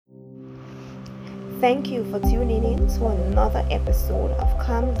Thank you for tuning in to another episode of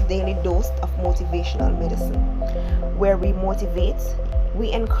Cam's Daily Dose of Motivational Medicine, where we motivate,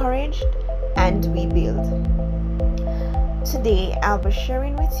 we encourage, and we build. Today, I'll be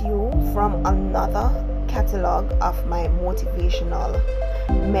sharing with you from another catalog of my motivational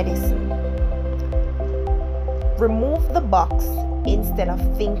medicine. Remove the box instead of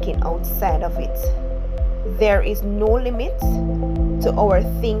thinking outside of it. There is no limit to our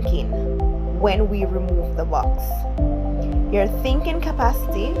thinking when we remove the box. Your thinking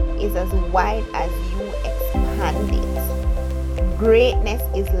capacity is as wide as you expand it. Greatness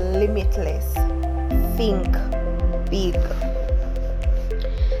is limitless. Think big.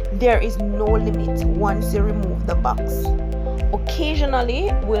 There is no limit once you remove the box.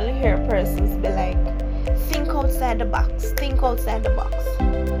 Occasionally, we'll hear persons be like, think outside the box, think outside the box.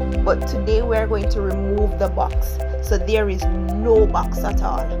 But today we're going to remove the box. So there is no box at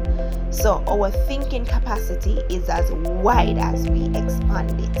all. So our thinking capacity is as wide as we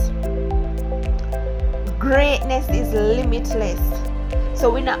expand it. Greatness is limitless.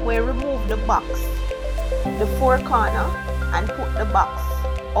 So we're not going to remove the box, the four corner, and put the box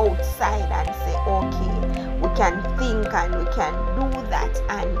outside and say, okay, we can think and we can do that,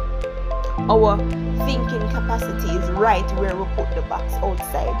 and our thinking capacity is right where we put the box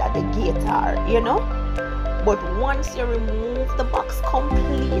outside at the gate are, But once you remove the box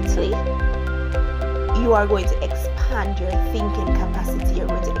completely, you are going to expand your thinking capacity. You're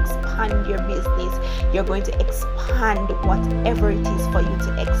going to expand your business. You're going to expand whatever it is for you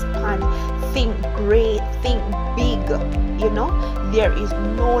to expand. Think great, think big, There is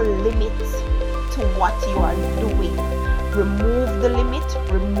no limit to what you are doing. Remove the limit,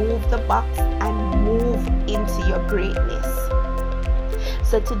 remove the box, and move into your greatness.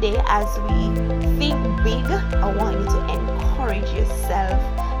 So today, as we think big, I want you to encourage yourself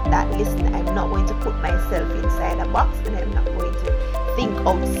that, listen, I'm not going to put myself inside a box, and I'm not going to think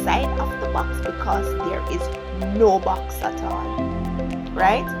outside of the box, because there is no box at all.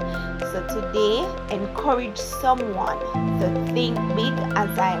 Right? So today, encourage someone to think big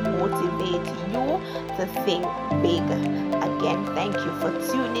as I motivate you to think big. Again, thank you for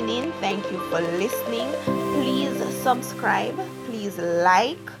tuning in. Thank you for listening. Please subscribe. Please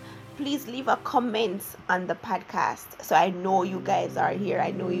like. Please leave a comment on the podcast so I know you guys are here.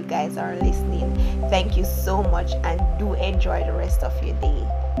 I know you guys are listening. Thank you so much, and do enjoy the rest of your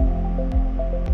day.